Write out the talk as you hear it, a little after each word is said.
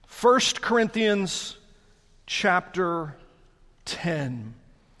1 Corinthians chapter 10.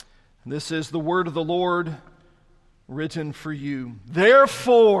 This is the word of the Lord written for you.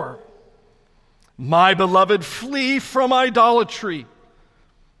 Therefore, my beloved, flee from idolatry.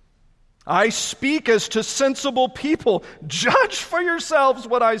 I speak as to sensible people. Judge for yourselves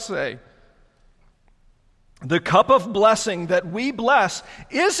what I say. The cup of blessing that we bless,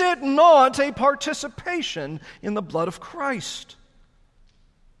 is it not a participation in the blood of Christ?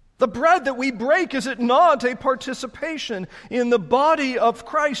 The bread that we break, is it not a participation in the body of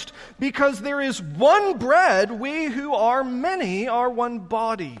Christ? Because there is one bread, we who are many are one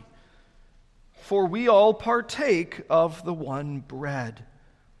body. For we all partake of the one bread.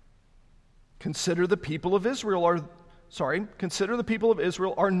 Consider the people of Israel are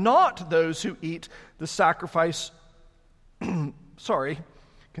not those who eat the sacrifice.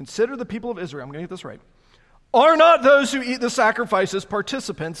 Consider the people of Israel, I'm going to get this right. Are not those who eat the sacrifices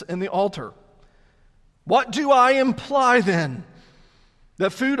participants in the altar? What do I imply then?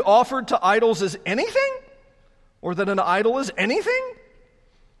 That food offered to idols is anything? Or that an idol is anything?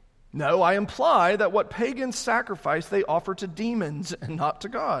 No, I imply that what pagans sacrifice they offer to demons and not to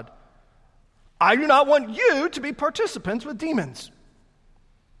God. I do not want you to be participants with demons.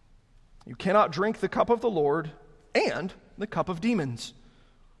 You cannot drink the cup of the Lord and the cup of demons.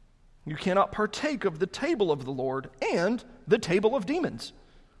 You cannot partake of the table of the Lord and the table of demons.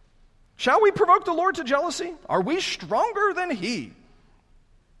 Shall we provoke the Lord to jealousy? Are we stronger than He?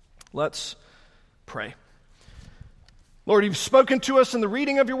 Let's pray. Lord, you've spoken to us in the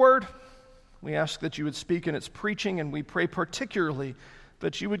reading of your word. We ask that you would speak in its preaching, and we pray particularly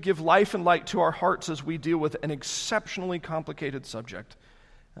that you would give life and light to our hearts as we deal with an exceptionally complicated subject.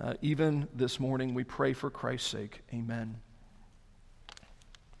 Even this morning, we pray for Christ's sake. Amen.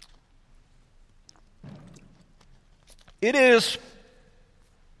 It is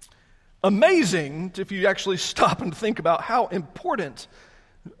amazing if you actually stop and think about how important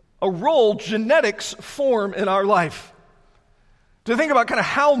a role genetics form in our life. To think about kind of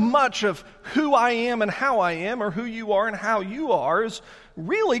how much of who I am and how I am, or who you are and how you are, is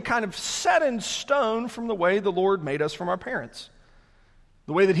really kind of set in stone from the way the Lord made us from our parents.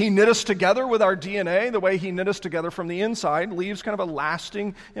 The way that He knit us together with our DNA, the way He knit us together from the inside, leaves kind of a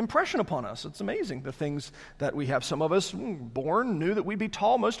lasting impression upon us. It's amazing, the things that we have. Some of us, born, knew that we'd be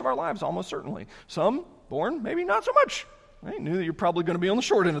tall most of our lives, almost certainly. Some, born, maybe not so much. Right? Knew that you're probably going to be on the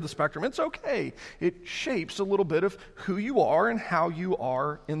short end of the spectrum. It's okay. It shapes a little bit of who you are and how you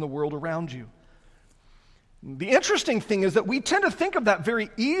are in the world around you. The interesting thing is that we tend to think of that very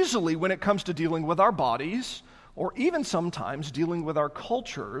easily when it comes to dealing with our bodies, or even sometimes dealing with our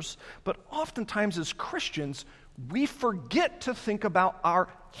cultures, but oftentimes as Christians, we forget to think about our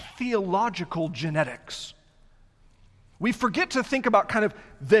theological genetics. We forget to think about kind of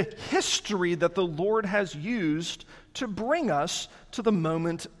the history that the Lord has used to bring us to the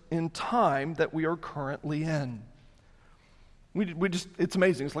moment in time that we are currently in. We just, it's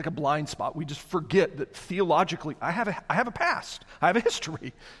amazing. It's like a blind spot. We just forget that theologically, I have a past. I have a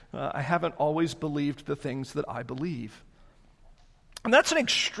history. I haven't always believed the things that I believe. And that's an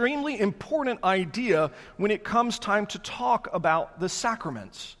extremely important idea when it comes time to talk about the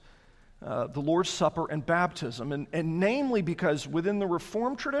sacraments, the Lord's Supper and baptism. And namely because within the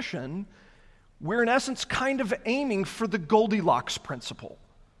Reformed tradition, we're in essence kind of aiming for the Goldilocks principle.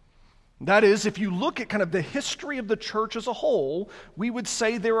 That is, if you look at kind of the history of the church as a whole, we would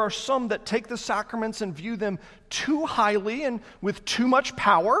say there are some that take the sacraments and view them too highly and with too much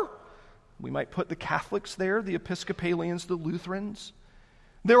power. We might put the Catholics there, the Episcopalians, the Lutherans.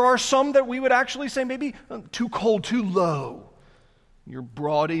 There are some that we would actually say maybe too cold, too low. Your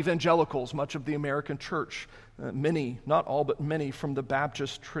broad evangelicals, much of the American church, many, not all, but many from the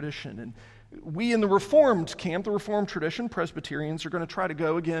Baptist tradition. And we in the Reformed camp, the Reformed tradition, Presbyterians, are going to try to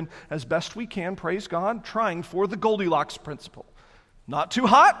go again as best we can, praise God, trying for the Goldilocks principle. Not too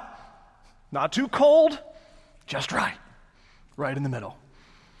hot, not too cold, just right in the middle.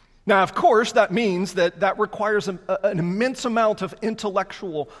 Now, of course, that means that requires an immense amount of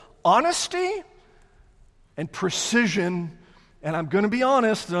intellectual honesty and precision. And I'm going to be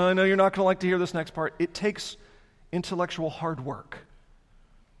honest, I know you're not going to like to hear this next part, it takes intellectual hard work.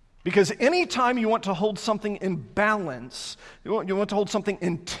 Because anytime you want to hold something in balance, you want to hold something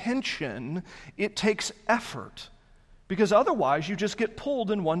in tension, it takes effort. Because otherwise, you just get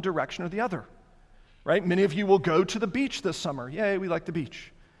pulled in one direction or the other. Right? Many of you will go to the beach this summer. Yay, we like the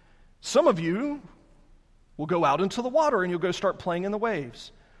beach. Some of you will go out into the water and you'll go start playing in the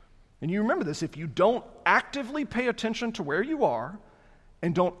waves. And you remember this, if you don't actively pay attention to where you are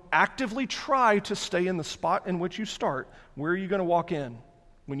and don't actively try to stay in the spot in which you start, where are you going to walk in?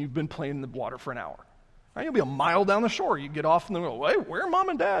 when you've been playing in the water for an hour. Right? You'll be a mile down the shore. You get off and they go, wait, where are mom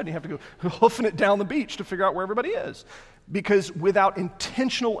and dad? And you have to go hoofing it down the beach to figure out where everybody is. Because without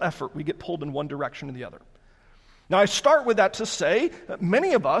intentional effort, we get pulled in one direction or the other. Now, I start with that to say that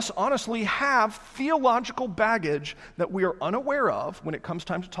many of us honestly have theological baggage that we are unaware of when it comes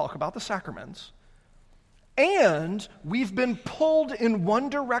time to talk about the sacraments. And we've been pulled in one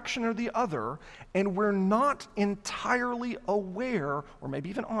direction or the other, and we're not entirely aware, or maybe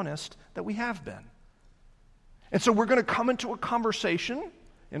even honest, that we have been. And so we're going to come into a conversation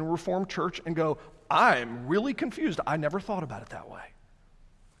in a Reformed church and go, I'm really confused. I never thought about it that way.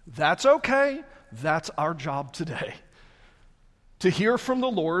 That's okay. That's our job today. To hear from the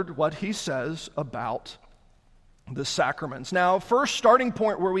Lord what he says about the sacraments. Now, first starting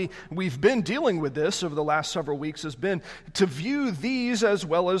point where we've been dealing with this over the last several weeks has been to view these as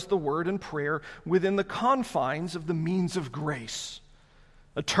well as the word and prayer within the confines of the means of grace.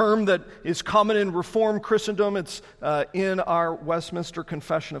 A term that is common in Reformed Christendom. It's in our Westminster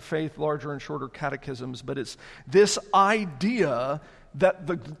Confession of Faith, larger and shorter catechisms, but it's this idea that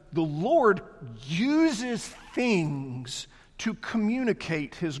the Lord uses things to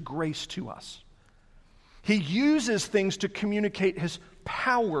communicate his grace to us. He uses things to communicate his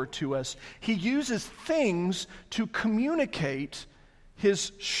power to us. He uses things to communicate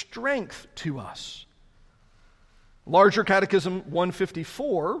his strength to us. Larger Catechism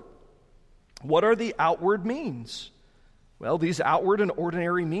 154, what are the outward means? Well, these outward and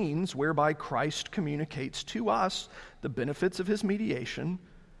ordinary means whereby Christ communicates to us the benefits of his mediation,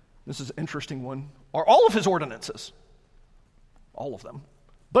 this is an interesting one, are all of his ordinances. All of them.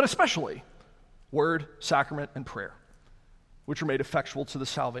 But especially word, sacrament, and prayer, which are made effectual to the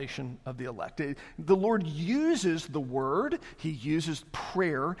salvation of the elect. The Lord uses the word, he uses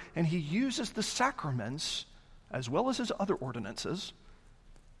prayer, and he uses the sacraments, as well as his other ordinances,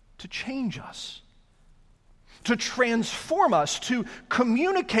 to change us, to transform us, to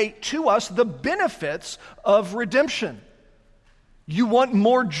communicate to us the benefits of redemption. You want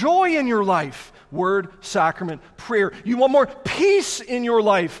more joy in your life? Word, sacrament, prayer. You want more peace in your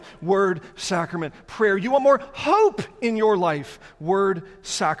life? Word, sacrament, prayer. You want more hope in your life? Word,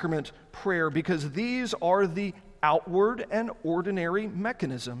 sacrament, prayer. Because these are the outward and ordinary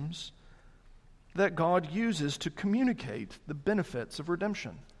mechanisms that God uses to communicate the benefits of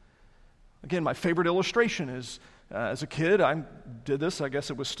redemption. Again, my favorite illustration is, as a kid, I did this. I guess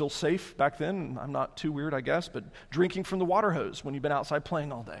it was still safe back then. I'm not too weird, I guess, but drinking from the water hose when you've been outside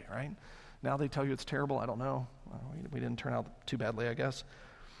playing all day, right? Now they tell you it's terrible. I don't know. We didn't turn out too badly, I guess.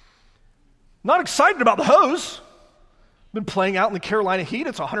 Not excited about the hose. Been playing out in the Carolina heat.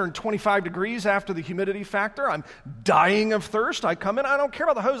 It's 125 degrees after the humidity factor. I'm dying of thirst. I come in. I don't care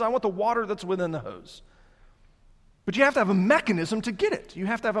about the hose. I want the water that's within the hose. But you have to have a mechanism to get it. You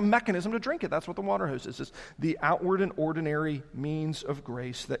have to have a mechanism to drink it. That's what the water hose is. It's the outward and ordinary means of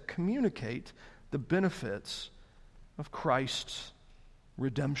grace that communicate the benefits of Christ's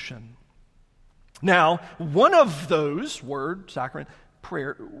redemption. Now, one of those, word, sacrament,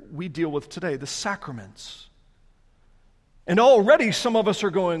 prayer, we deal with today, the sacraments. And already some of us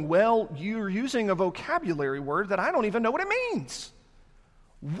are going, well, you're using a vocabulary word that I don't even know what it means.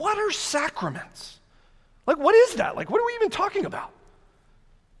 What are sacraments? Like, what is that? Like, what are we even talking about?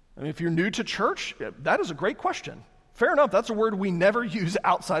 I mean, if you're new to church, that is a great question. Fair enough. That's a word we never use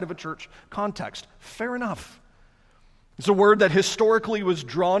outside of a church context. Fair enough. It's a word that historically was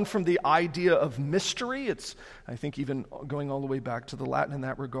drawn from the idea of mystery. It's, I think, even going all the way back to the Latin in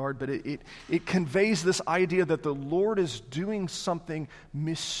that regard, but it conveys this idea that the Lord is doing something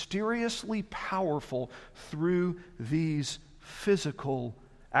mysteriously powerful through these physical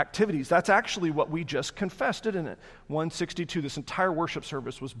activities. That's actually what we just confessed, didn't it? 162, this entire worship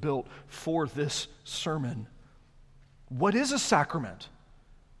service was built for this sermon. What is a sacrament?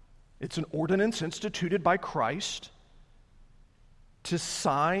 It's an ordinance instituted by Christ to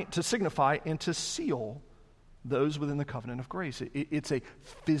signify and to seal those within the covenant of grace. It's a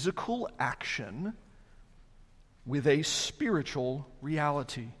physical action with a spiritual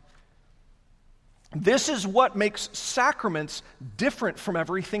reality. This is what makes sacraments different from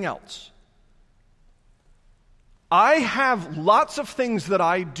everything else. I have lots of things that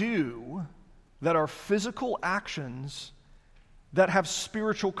I do that are physical actions that have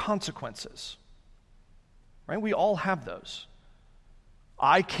spiritual consequences. Right? We all have those.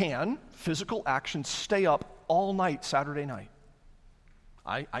 I can, physical action, stay up all night Saturday night.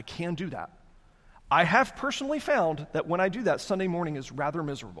 I can do that. I have personally found that when I do that, Sunday morning is rather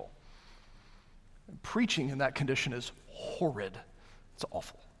miserable. Preaching in that condition is horrid. It's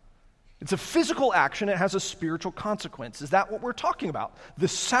awful. It's a physical action. It has a spiritual consequence. Is that what we're talking about? The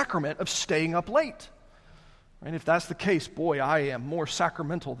sacrament of staying up late. And if that's the case, boy, I am more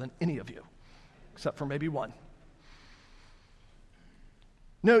sacramental than any of you, except for maybe one.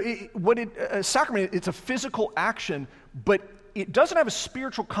 No, a sacrament, it's a physical action, but it doesn't have a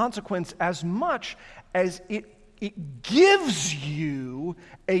spiritual consequence as much as it gives you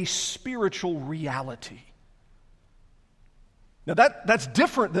a spiritual reality. Now that's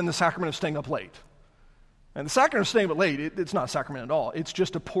different than the sacrament of staying up late. And the sacrament of staying up late, it's not a sacrament at all. It's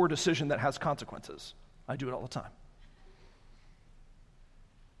just a poor decision that has consequences. I do it all the time.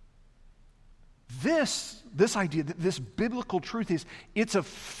 This idea, this biblical truth is, it's a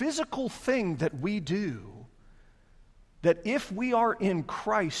physical thing that we do, that if we are in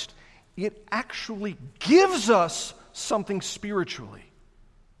Christ, it actually gives us something spiritually.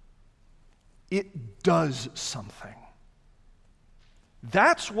 It does something.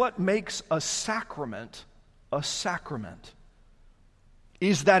 That's what makes a sacrament,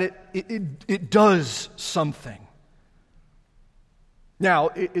 is that it does something. Now,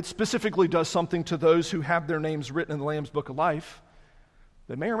 it specifically does something to those who have their names written in the Lamb's Book of Life.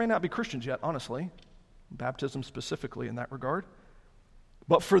 They may or may not be Christians yet, honestly. Baptism specifically in that regard.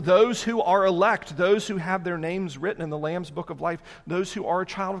 But for those who are elect, those who have their names written in the Lamb's Book of Life, those who are a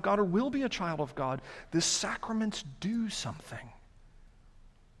child of God or will be a child of God, the sacraments do something.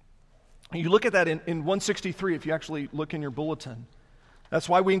 And you look at that in 163, if you actually look in your bulletin. That's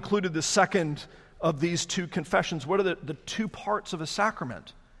why we included the second of these two confessions. What are the two parts of a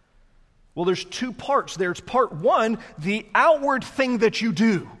sacrament? Well, there's two parts. There's part one, the outward thing that you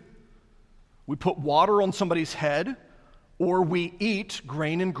do. We put water on somebody's head, or we eat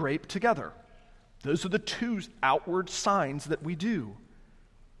grain and grape together. Those are the two outward signs that we do.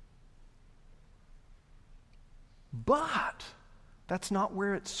 But that's not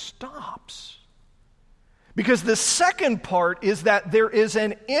where it stops. Because the second part is that there is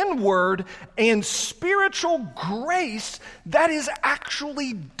an inward and spiritual grace that is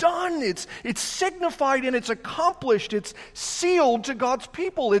actually done. It's signified and it's accomplished. It's sealed to God's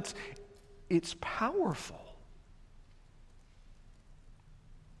people. It's powerful.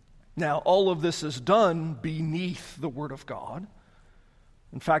 Now, all of this is done beneath the Word of God.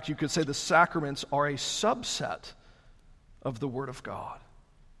 In fact, you could say the sacraments are a subset of the Word of God.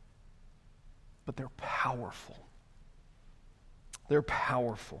 But they're powerful. They're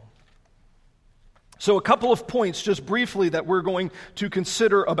powerful. So a couple of points just briefly that we're going to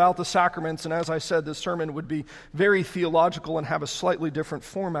consider about the sacraments. And as I said, this sermon would be very theological and have a slightly different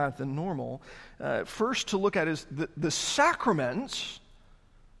format than normal. First to look at is the sacraments.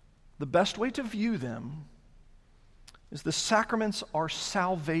 The best way to view them is the sacraments are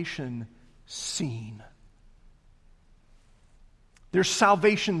salvation seen. They're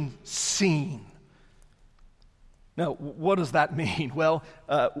salvation seen. Now, what does that mean? Well,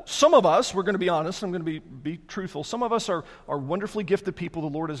 some of us, we're going to be honest, I'm going to be truthful, some of us are wonderfully gifted people.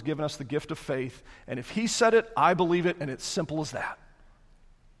 The Lord has given us the gift of faith, and if He said it, I believe it, and it's simple as that.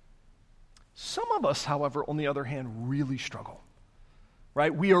 Some of us, however, on the other hand, really struggle,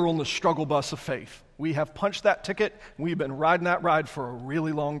 right? We are on the struggle bus of faith. We have punched that ticket, and we've been riding that ride for a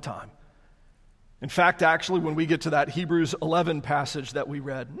really long time. In fact, actually, when we get to that Hebrews 11 passage that we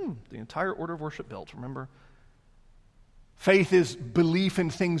read, the entire order of worship built, remember? Faith is belief in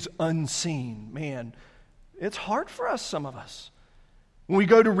things unseen. Man, it's hard for us, some of us. When we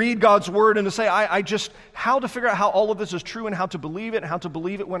go to read God's Word and to say, how to figure out how all of this is true and how to believe it, and how to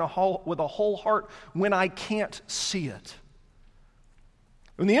believe it with a whole heart when I can't see it.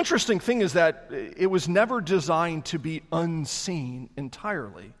 And the interesting thing is that it was never designed to be unseen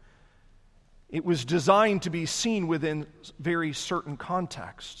entirely. It was designed to be seen within very certain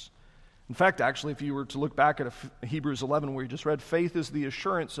contexts. In fact, actually, if you were to look back at Hebrews 11 where you just read, faith is the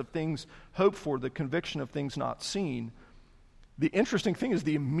assurance of things hoped for, the conviction of things not seen. The interesting thing is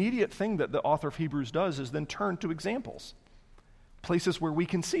the immediate thing that the author of Hebrews does is then turn to examples, places where we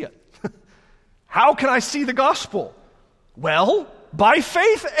can see it. How can I see the gospel? Well, by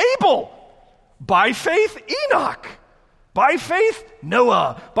faith Abel, by faith Enoch, by faith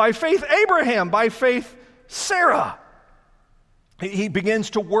Noah, by faith Abraham, by faith Sarah. He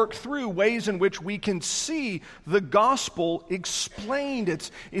begins to work through ways in which we can see the gospel explained.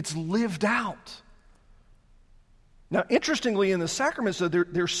 It's lived out. Now, interestingly, in the sacraments,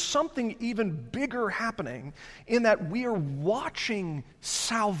 there's something even bigger happening in that we are watching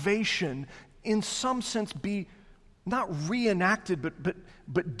salvation in some sense be not reenacted,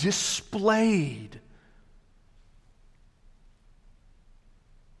 but displayed.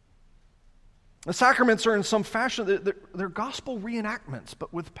 The sacraments are in some fashion, they're gospel reenactments,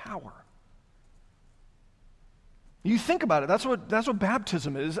 but with power. You think about it, that's what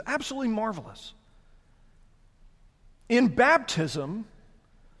baptism is. Absolutely marvelous. In baptism,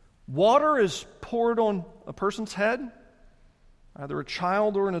 water is poured on a person's head, either a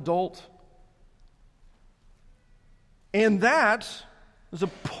child or an adult. And that is a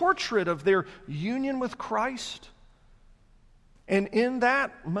portrait of their union with Christ. And in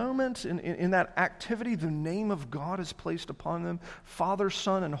that moment, in that activity, the name of God is placed upon them. Father,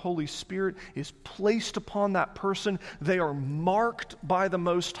 Son, and Holy Spirit is placed upon that person. They are marked by the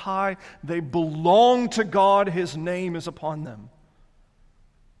Most High. They belong to God. His name is upon them.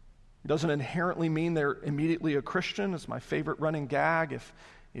 It doesn't inherently mean they're immediately a Christian. It's my favorite running gag.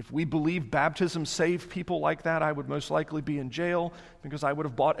 If we believe baptism saved people like that, I would most likely be in jail because I would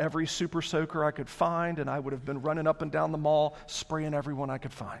have bought every super soaker I could find and I would have been running up and down the mall spraying everyone I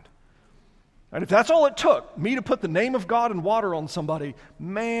could find. And if that's all it took, me to put the name of God and water on somebody,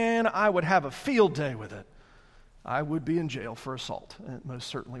 man, I would have a field day with it. I would be in jail for assault, and it most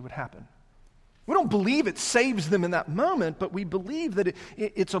certainly would happen. We don't believe it saves them in that moment, but we believe that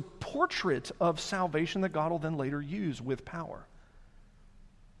it's a portrait of salvation that God will then later use with power.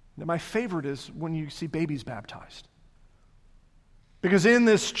 Now, my favorite is when you see babies baptized. Because in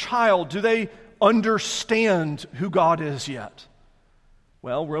this child, do they understand who God is yet?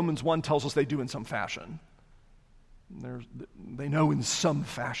 Well, Romans 1 tells us they do in some fashion. They know in some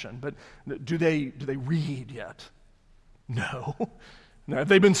fashion, but do they read yet? No. Now, have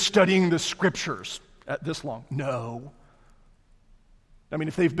they been studying the scriptures at this long? No. I mean,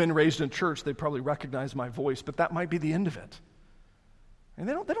 if they've been raised in church, they probably recognize my voice, but that might be the end of it. And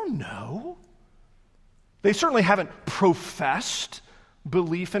they don't know. They certainly haven't professed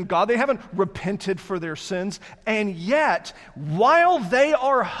belief in God. They haven't repented for their sins. And yet, while they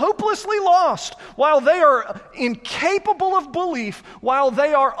are hopelessly lost, while they are incapable of belief, while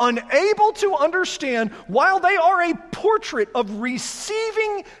they are unable to understand, while they are a portrait of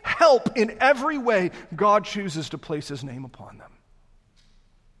receiving help in every way, God chooses to place His name upon them.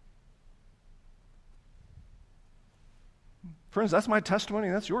 Friends, that's my testimony,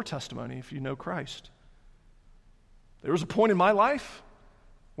 and that's your testimony if you know Christ. There was a point in my life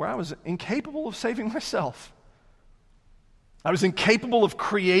where I was incapable of saving myself. I was incapable of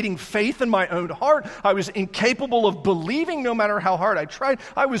creating faith in my own heart. I was incapable of believing no matter how hard I tried.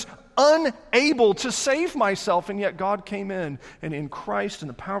 I was unable to save myself, and yet God came in, and in Christ and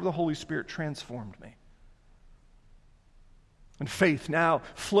the power of the Holy Spirit transformed me. And faith now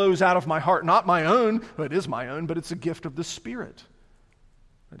flows out of my heart, not my own, it is my own, but it's a gift of the Spirit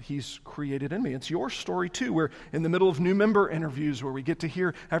that He's created in me. It's your story too. We're in the middle of new member interviews where we get to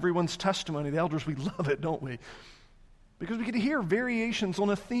hear everyone's testimony. The elders, we love it, don't we? Because we get to hear variations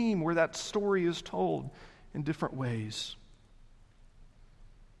on a theme where that story is told in different ways.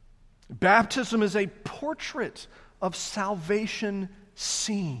 Baptism is a portrait of salvation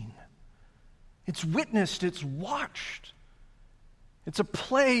seen. It's witnessed, it's watched. It's a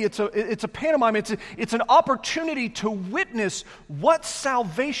play, it's a pantomime, it's an opportunity to witness what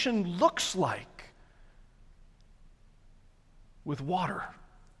salvation looks like with water,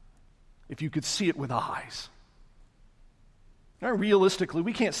 if you could see it with eyes. Now, realistically,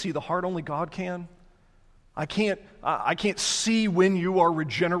 we can't see the heart, only God can. I can't see when you are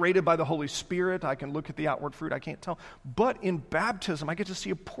regenerated by the Holy Spirit. I can look at the outward fruit, I can't tell. But in baptism, I get to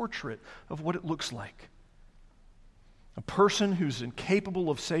see a portrait of what it looks like. A person who's incapable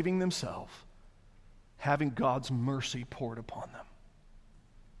of saving themselves, having God's mercy poured upon them.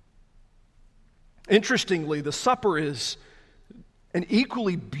 Interestingly, the supper is an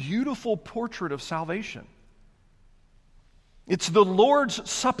equally beautiful portrait of salvation. It's the Lord's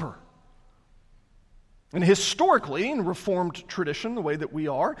Supper. And historically, in Reformed tradition, the way that we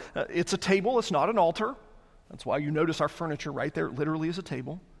are, it's a table, it's not an altar. That's why you notice our furniture right there, it literally is a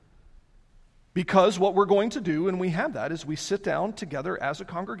table. Because what we're going to do, and we have that, is we sit down together as a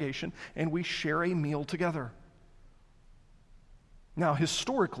congregation and we share a meal together. Now,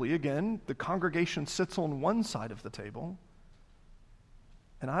 historically, again, the congregation sits on one side of the table,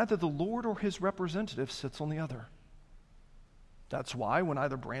 and either the Lord or His representative sits on the other. That's why when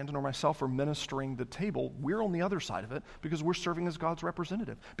either Brandon or myself are ministering the table, we're on the other side of it because we're serving as God's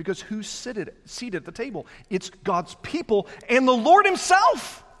representative. Because who's seated at the table? It's God's people and the Lord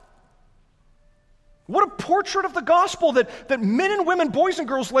Himself. What a portrait of the gospel that men and women, boys and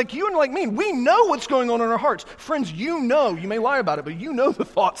girls like you and like me, we know what's going on in our hearts. Friends, you know, you may lie about it, but you know the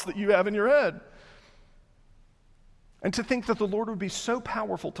thoughts that you have in your head. And to think that the Lord would be so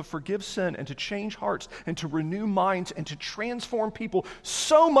powerful to forgive sin and to change hearts and to renew minds and to transform people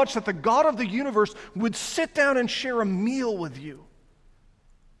so much that the God of the universe would sit down and share a meal with you,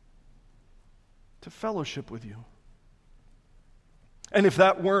 to fellowship with you. And if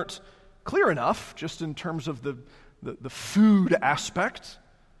that weren't clear enough, just in terms of the food aspect,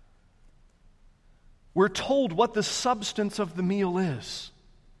 we're told what the substance of the meal is.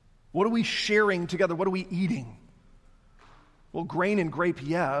 What are we sharing together? What are we eating? Well, grain and grape,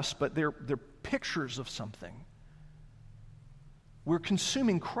 yes, but they're pictures of something. We're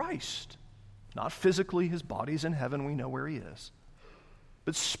consuming Christ. Not physically, his body's in heaven, we know where he is.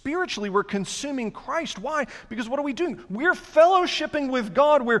 But spiritually, we're consuming Christ. Why? Because what are we doing? We're fellowshipping with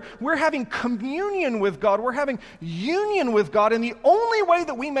God. We're having communion with God. We're having union with God. And the only way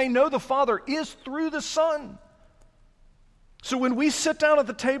that we may know the Father is through the Son. So when we sit down at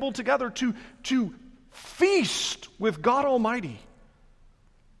the table together to feast with God Almighty,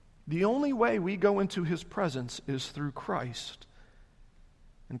 the only way we go into his presence is through Christ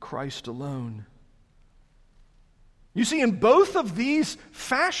and Christ alone. You see, in both of these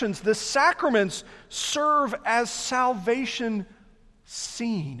fashions, the sacraments serve as salvation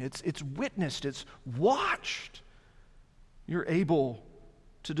seen. It's witnessed, it's watched. You're able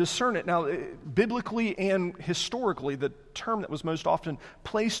to discern it. Now, biblically and historically, the term that was most often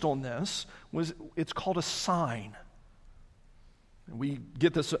placed on this it's called a sign. We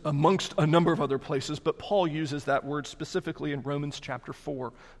get this amongst a number of other places, but Paul uses that word specifically in Romans chapter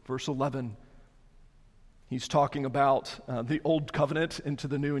 4, verse 11. He's talking about the old covenant into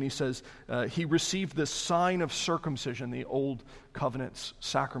the new, and he says he received this sign of circumcision, the old covenant's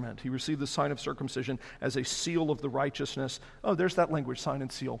sacrament. He received the sign of circumcision as a seal of the righteousness. Oh, there's that language, sign and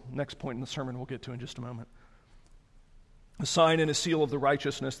seal. Next point in the sermon we'll get to in just a moment. A sign and a seal of the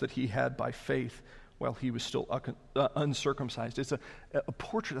righteousness that he had by faith while he was still uncircumcised. It's a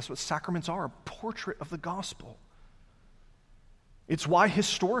portrait. That's what sacraments are, a portrait of the gospel. It's why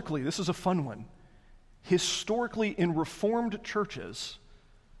historically, this is a fun one, historically, in Reformed churches,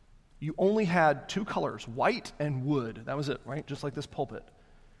 you only had two colors, white and wood. That was it, right? Just like this pulpit.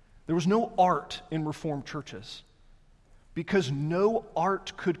 There was no art in Reformed churches because no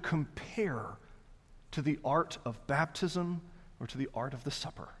art could compare to the art of baptism or to the art of the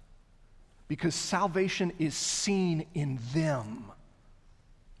supper. Because salvation is seen in them,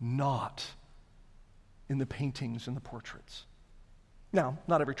 not in the paintings and the portraits. Now,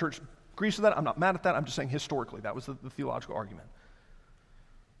 not every church agrees with that. I'm not mad at that. I'm just saying historically, that was the theological argument.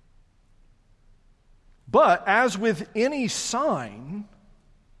 But as with any sign,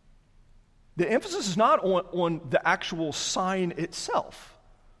 the emphasis is not on the actual sign itself.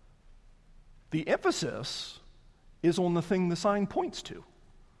 The emphasis is on the thing the sign points to.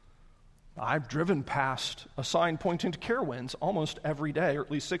 I've driven past a sign pointing to Carowinds almost every day, or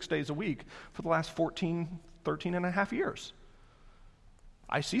at least 6 days a week, for the last 13 and a half years.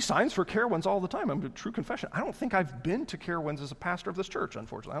 I see signs for Carowinds all the time. I'm a true confession. I don't think I've been to Carowinds as a pastor of this church,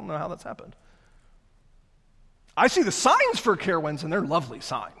 unfortunately. I don't know how that's happened. I see the signs for Carowinds, and they're lovely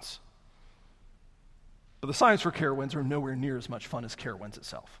signs. But the signs for Carowinds are nowhere near as much fun as Carowinds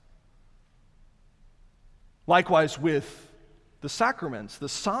itself. Likewise with the sacraments, the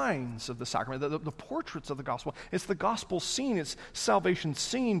signs of the sacrament, the portraits of the gospel. It's the gospel seen, it's salvation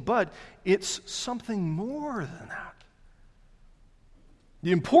seen, but it's something more than that.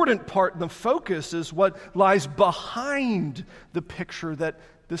 The important part, the focus, is what lies behind the picture that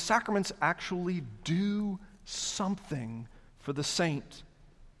the sacraments actually do something for the saint.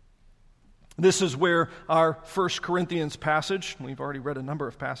 This is where our 1 Corinthians passage, we've already read a number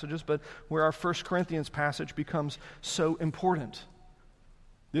of passages, but where our 1 Corinthians passage becomes so important.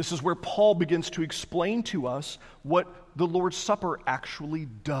 This is where Paul begins to explain to us what the Lord's Supper actually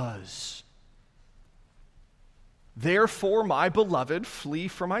does. Therefore, my beloved, flee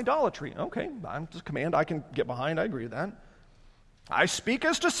from idolatry. Okay, that's a command I can get behind. I agree with that. I speak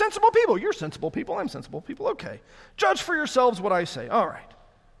as to sensible people. You're sensible people. I'm sensible people. Okay. Judge for yourselves what I say. All right.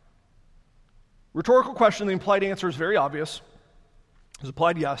 Rhetorical question. The implied answer is very obvious. It's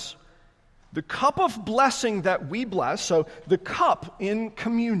applied yes. The cup of blessing that we bless, so the cup in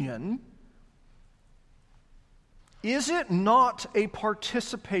communion, is it not a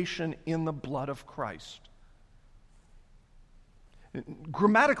participation in the blood of Christ?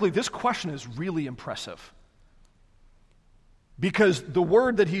 Grammatically, this question is really impressive. Because the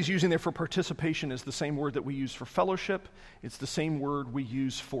word that he's using there for participation is the same word that we use for fellowship. It's the same word we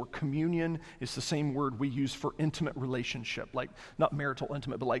use for communion. It's the same word we use for intimate relationship, like not marital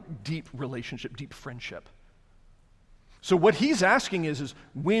intimate, but like deep relationship, deep friendship. So what he's asking is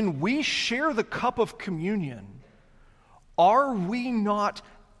when we share the cup of communion, are we not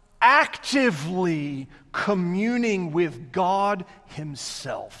actively communing with God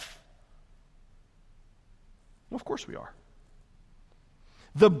himself? Of course we are.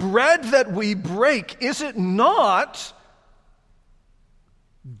 The bread that we break, is it not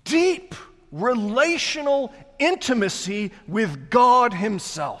deep relational intimacy with God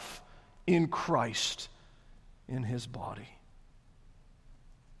himself in Christ, in his body.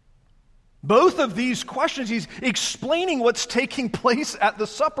 Both of these questions, he's explaining what's taking place at the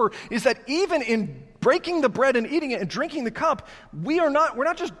supper, is that even in breaking the bread and eating it and drinking the cup, we're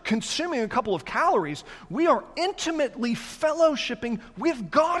not just consuming a couple of calories, we are intimately fellowshipping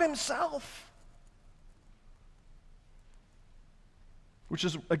with God himself. Which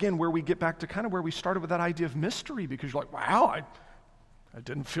is, again, where we get back to kind of where we started with that idea of mystery, because you're like, wow, I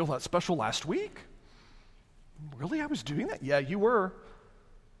didn't feel that special last week. Really, I was doing that? Yeah, you were.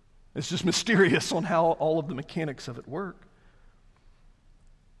 It's just mysterious on how all of the mechanics of it work.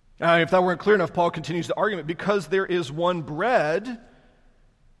 Now, if that weren't clear enough, Paul continues the argument. Because there is one bread,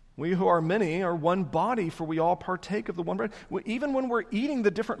 we who are many are one body, for we all partake of the one bread. Even when we're eating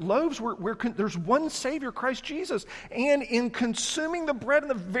the different loaves, there's one Savior, Christ Jesus. And in consuming the bread in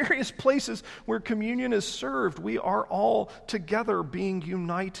the various places where communion is served, we are all together being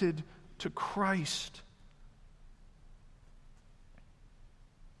united to Christ.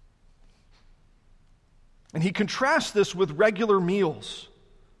 And he contrasts this with regular meals.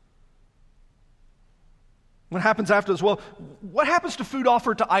 What happens after this? Well, what happens to food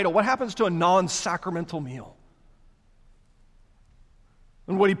offered to idol? What happens to a non-sacramental meal?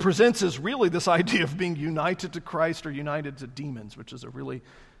 And what he presents is really this idea of being united to Christ or united to demons, which is a really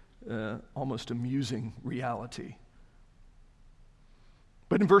almost amusing reality.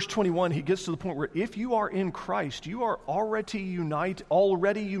 But in verse 21, he gets to the point where if you are in Christ, you are already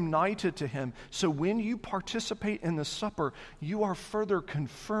united to him. So when you participate in the supper, you are further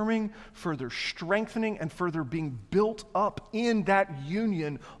confirming, further strengthening, and further being built up in that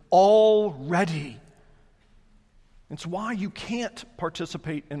union already. It's why you can't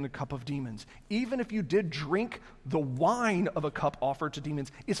participate in the cup of demons. Even if you did drink the wine of a cup offered to demons,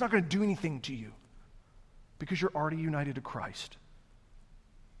 it's not going to do anything to you because you're already united to Christ.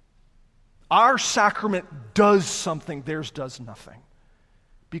 Our sacrament does something, theirs does nothing.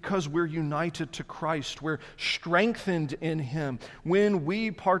 Because we're united to Christ, we're strengthened in him. When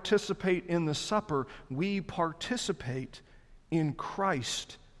we participate in the supper, we participate in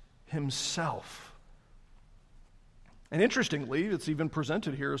Christ himself. And interestingly, it's even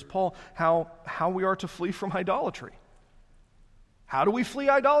presented here as Paul, how we are to flee from idolatry. How do we flee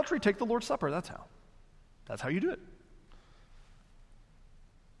idolatry? Take the Lord's Supper, that's how. That's how you do it.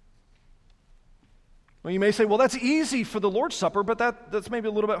 Well, you may say, well, that's easy for the Lord's Supper, but that's maybe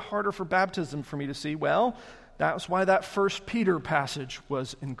a little bit harder for baptism for me to see. Well, that's why that 1 Peter passage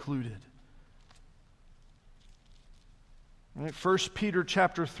was included. 1 Peter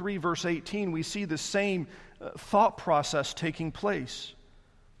chapter 3, verse 18, we see the same thought process taking place.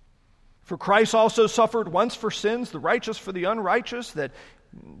 For Christ also suffered once for sins, the righteous for the unrighteous, that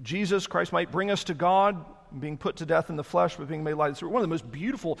Jesus Christ might bring us to God, being put to death in the flesh, but being made alive. It's one of the most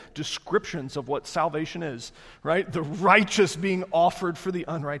beautiful descriptions of what salvation is, right? The righteous being offered for the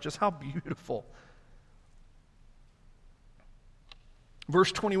unrighteous. How beautiful.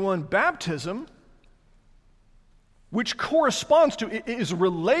 Verse 21, baptism, which corresponds to, is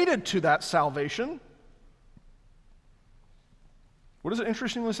related to that salvation. What does it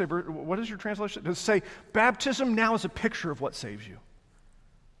interestingly say? What is your translation? Does it say baptism now is a picture of what saves you?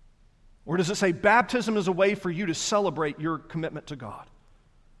 Or does it say baptism is a way for you to celebrate your commitment to God?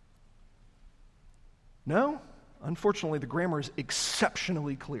 No. Unfortunately, the grammar is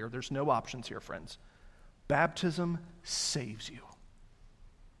exceptionally clear. There's no options here, friends. Baptism saves you.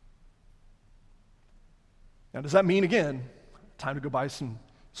 Now, does that mean, again, time to go buy some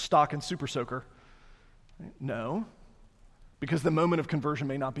stock in Super Soaker? No. Because the moment of conversion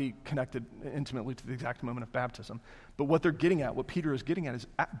may not be connected intimately to the exact moment of baptism. But what they're getting at, what Peter is getting at, is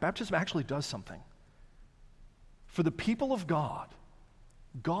baptism actually does something. For the people of God,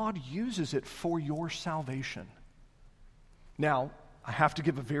 God uses it for your salvation. Now, I have to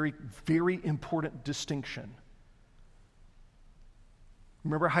give a very, very important distinction.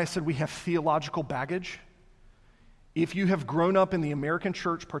 Remember how I said we have theological baggage? If you have grown up in the American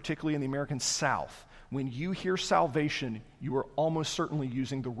church, particularly in the American South, when you hear salvation, you are almost certainly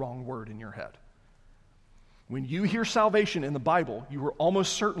using the wrong word in your head. When you hear salvation in the Bible, you are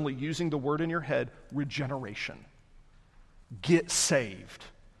almost certainly using the word in your head, regeneration. Get saved.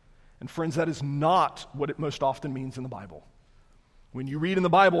 And friends, that is not what it most often means in the Bible. When you read in the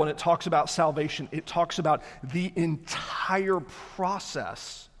Bible and it talks about salvation, it talks about the entire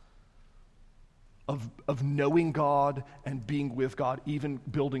process of knowing God and being with God, even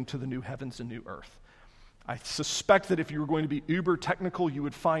building to the new heavens and new earth. I suspect that if you were going to be uber technical, you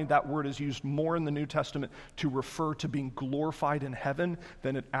would find that word is used more in the New Testament to refer to being glorified in heaven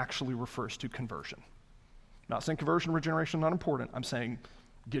than it actually refers to conversion. I'm not saying conversion, regeneration, not important. I'm saying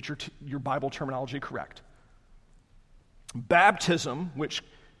get your Bible terminology correct. Baptism, which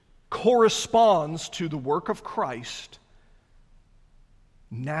corresponds to the work of Christ,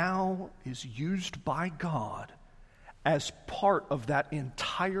 now is used by God as part of that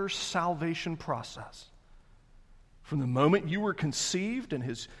entire salvation process. From the moment you were conceived in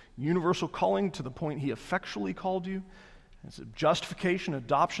his universal calling to the point he effectually called you, it's justification,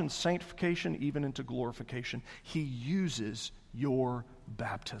 adoption, sanctification, even into glorification. He uses your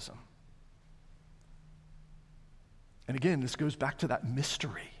baptism. And again, this goes back to that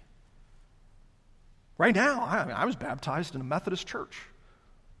mystery. Right now, I was baptized in a Methodist church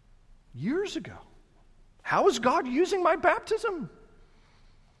years ago. How is God using my baptism?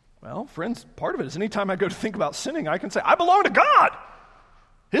 Well, friends, part of it is anytime I go to think about sinning, I can say, I belong to God.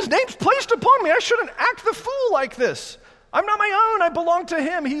 His name's placed upon me. I shouldn't act the fool like this. I'm not my own. I belong to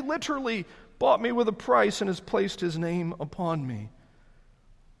him. He literally bought me with a price and has placed his name upon me.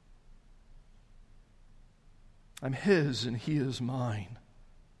 I'm his and he is mine.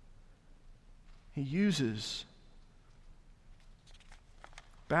 He uses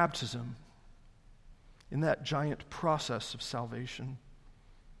baptism in that giant process of salvation.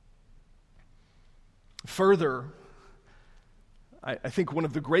 Further, I think one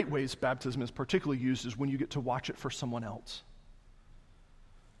of the great ways baptism is particularly used is when you get to watch it for someone else.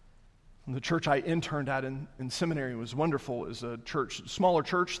 And the church I interned at in seminary was wonderful. It was a smaller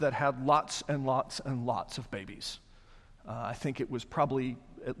church that had lots and lots and lots of babies. I think it was probably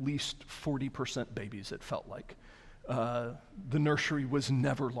at least 40% babies, it felt like. The nursery was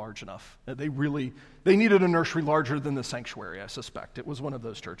never large enough. They needed a nursery larger than the sanctuary, I suspect. It was one of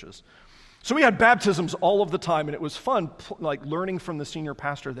those churches. So we had baptisms all of the time, and it was fun, like learning from the senior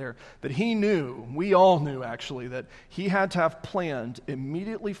pastor there, that he knew, we all knew actually, that he had to have planned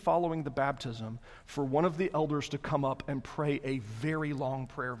immediately following the baptism for one of the elders to come up and pray a very long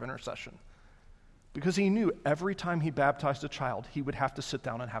prayer of intercession. Because he knew every time he baptized a child, he would have to sit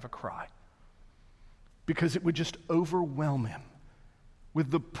down and have a cry. Because it would just overwhelm him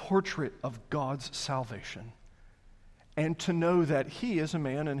with the portrait of God's salvation. And to know that he, as a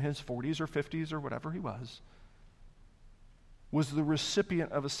man in his 40s or 50s or whatever he was the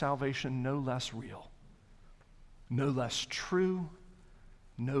recipient of a salvation no less real, no less true,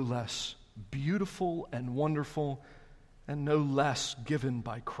 no less beautiful and wonderful, and no less given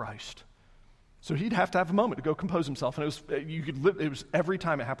by Christ. So he'd have to have a moment to go compose himself, and it was every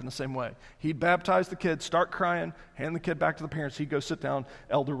time it happened the same way. He'd baptize the kid, start crying, hand the kid back to the parents. He'd go sit down.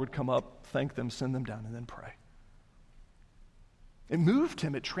 Elder would come up, thank them, send them down, and then pray. It moved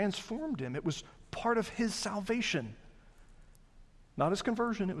him. It transformed him. It was part of his salvation. Not his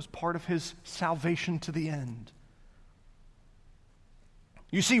conversion. It was part of his salvation to the end.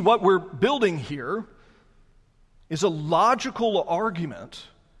 You see, what we're building here is a logical argument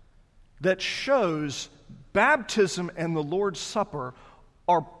that shows baptism and the Lord's Supper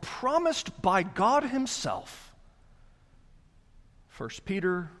are promised by God himself. 1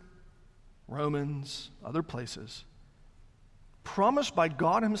 Peter, Romans, other places. Promised by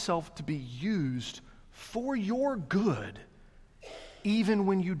God himself to be used for your good, even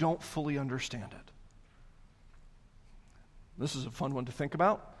when you don't fully understand it. This is a fun one to think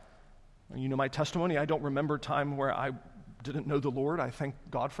about. You know my testimony. I don't remember a time where I didn't know the Lord. I thank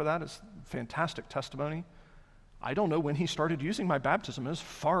God for that. It's a fantastic testimony. I don't know when he started using my baptism. It was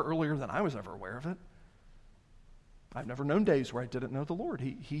far earlier than I was ever aware of it. I've never known days where I didn't know the Lord.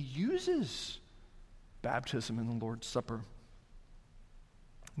 He uses baptism in the Lord's Supper.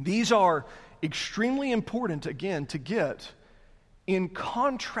 These are extremely important, again, to get in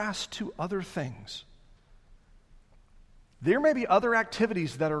contrast to other things. There may be other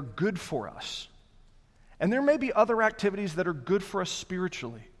activities that are good for us, and there may be other activities that are good for us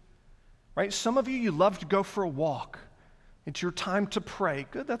spiritually. Right? Some of you love to go for a walk. It's your time to pray.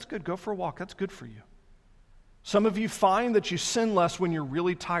 Good, that's good. Go for a walk. That's good for you. Some of you find that you sin less when you're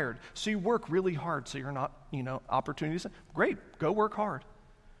really tired, so you work really hard so you're not, opportunities. Great, go work hard.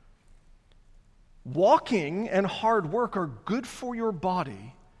 Walking and hard work are good for your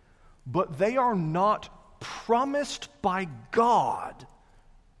body, but they are not promised by God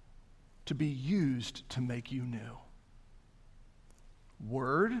to be used to make you new.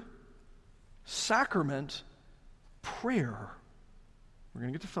 Word, sacrament, prayer, we're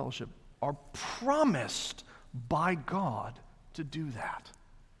going to get to fellowship, are promised by God to do that.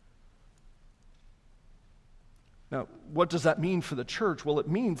 Now, what does that mean for the church? Well, it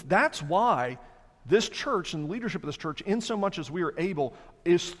means that's why this church and the leadership of this church, in so much as we are able,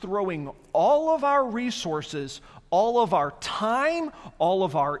 is throwing all of our resources, all of our time, all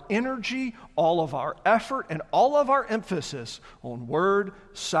of our energy, all of our effort, and all of our emphasis on word,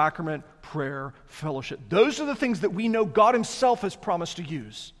 sacrament, prayer, fellowship. Those are the things that we know God himself has promised to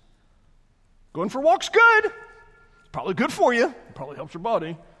use. Going for a walk's good. It's probably good for you. It probably helps your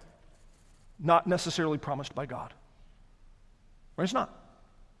body. Not necessarily promised by God. Right? It's not.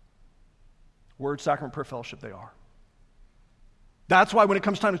 Word, sacrament, prayer, fellowship, they are. That's why when it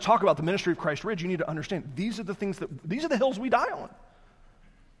comes time to talk about the ministry of Christ Ridge, you need to understand these are the hills we die on.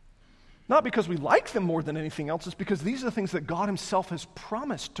 Not because we like them more than anything else, it's because these are the things that God himself has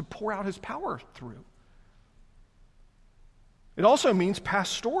promised to pour out his power through. It also means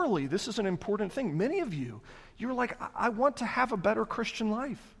pastorally, this is an important thing. Many of you, you're like, I want to have a better Christian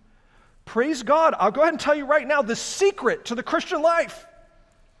life. Praise God. I'll go ahead and tell you right now the secret to the Christian life.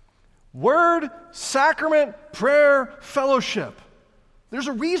 Word, sacrament, prayer, fellowship. There's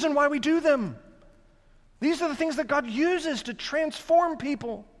a reason why we do them. These are the things that God uses to transform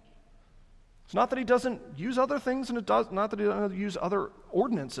people. It's not that he doesn't use other things, and not that he doesn't use other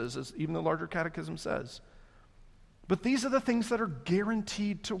ordinances, as even the larger catechism says. But these are the things that are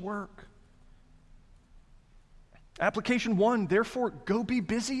guaranteed to work. Application 1, therefore, go be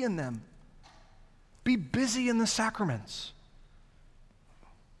busy in them. Be busy in the sacraments.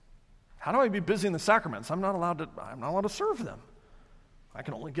 How do I be busy in the sacraments? I'm not allowed to serve them. I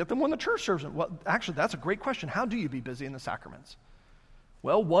can only get them when the church serves them. Well, actually, that's a great question. How do you be busy in the sacraments?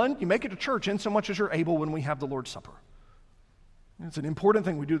 Well, 1, you make it to church in so much as you're able when we have the Lord's Supper. It's an important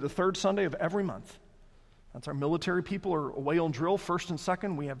thing. We do the 3rd Sunday of every month. That's our military people are away on drill 1st and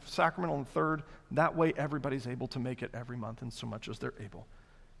 2nd. We have sacrament on the 3rd. That way, everybody's able to make it every month in so much as they're able.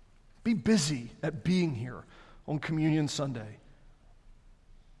 Be busy at being here on Communion Sunday.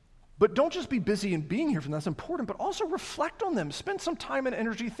 But don't just be busy in being here, for that's important, but also reflect on them. Spend some time and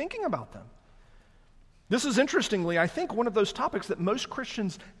energy thinking about them. This is, interestingly, I think, one of those topics that most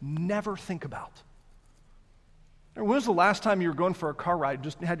Christians never think about. When was the last time you were going for a car ride,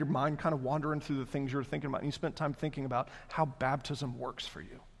 just had your mind kind of wandering through the things you were thinking about, and you spent time thinking about how baptism works for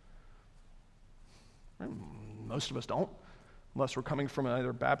you? Most of us don't, unless we're coming from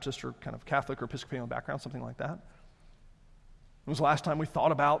either Baptist or kind of Catholic or Episcopalian background, something like that. When was the last time we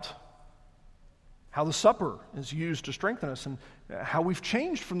thought about how the supper is used to strengthen us, and how we've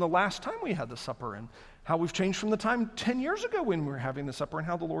changed from the last time we had the supper, and how we've changed from the time 10 years ago when we were having the supper, and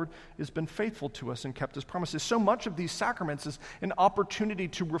how the Lord has been faithful to us and kept his promises. So much of these sacraments is an opportunity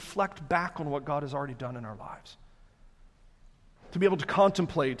to reflect back on what God has already done in our lives, to be able to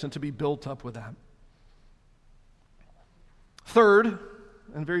contemplate and to be built up with that. 3rd,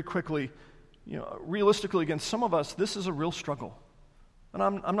 and very quickly, realistically, again, some of us, this is a real struggle. And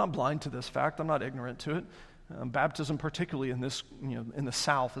I'm not blind to this fact. I'm not ignorant to it. Baptism, particularly in this, in the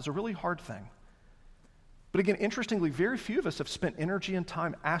South, is a really hard thing. But again, interestingly, very few of us have spent energy and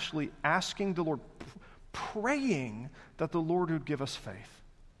time actually asking the Lord, praying that the Lord would give us faith.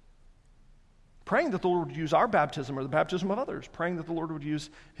 Praying that the Lord would use our baptism or the baptism of others. Praying that the Lord would use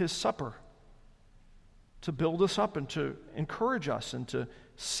his supper to build us up and to encourage us and to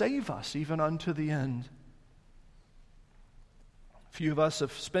save us even unto the end. Few of us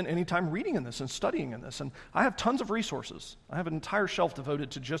have spent any time reading in this and studying in this, and I have tons of resources. I have an entire shelf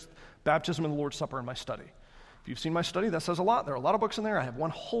devoted to just baptism and the Lord's Supper in my study. If you've seen my study, that says a lot. There are a lot of books in there. I have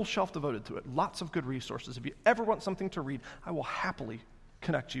one whole shelf devoted to it. Lots of good resources. If you ever want something to read, I will happily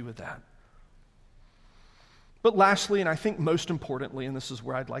connect you with that. But lastly, and I think most importantly, and this is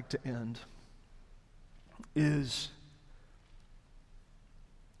where I'd like to end, is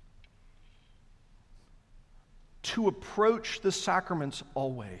to approach the sacraments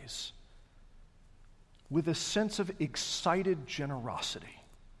always with a sense of excited generosity.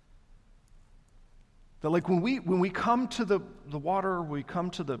 That like when we come to the water, we come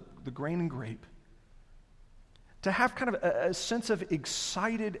to the grain and grape, to have kind of a sense of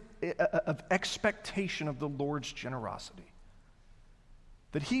excited, of expectation of the Lord's generosity.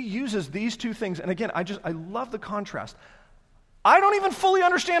 That he uses these two things, and again, I love the contrast. I don't even fully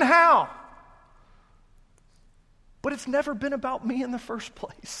understand how. But it's never been about me in the first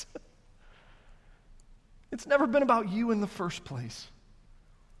place. It's never been about you in the first place.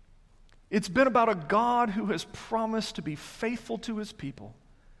 It's been about a God who has promised to be faithful to his people.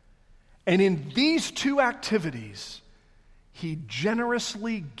 And in these two activities, he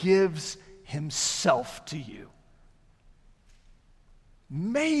generously gives himself to you.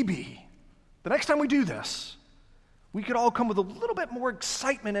 Maybe the next time we do this, we could all come with a little bit more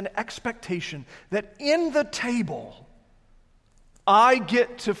excitement and expectation that in the table, I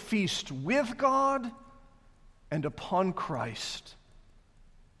get to feast with God and upon Christ.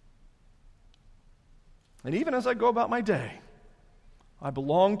 And even as I go about my day, I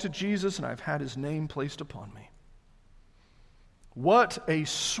belong to Jesus and I've had his name placed upon me. What a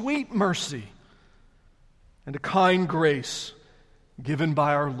sweet mercy and a kind grace given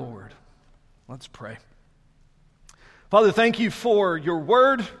by our Lord. Let's pray. Father, thank you for your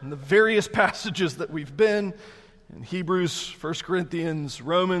word and the various passages that we've been in Hebrews, 1 Corinthians,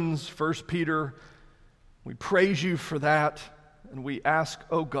 Romans, 1 Peter. We praise you for that, and we ask,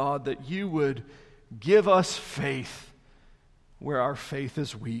 oh God, that you would give us faith where our faith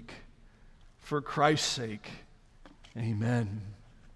is weak. For Christ's sake, amen.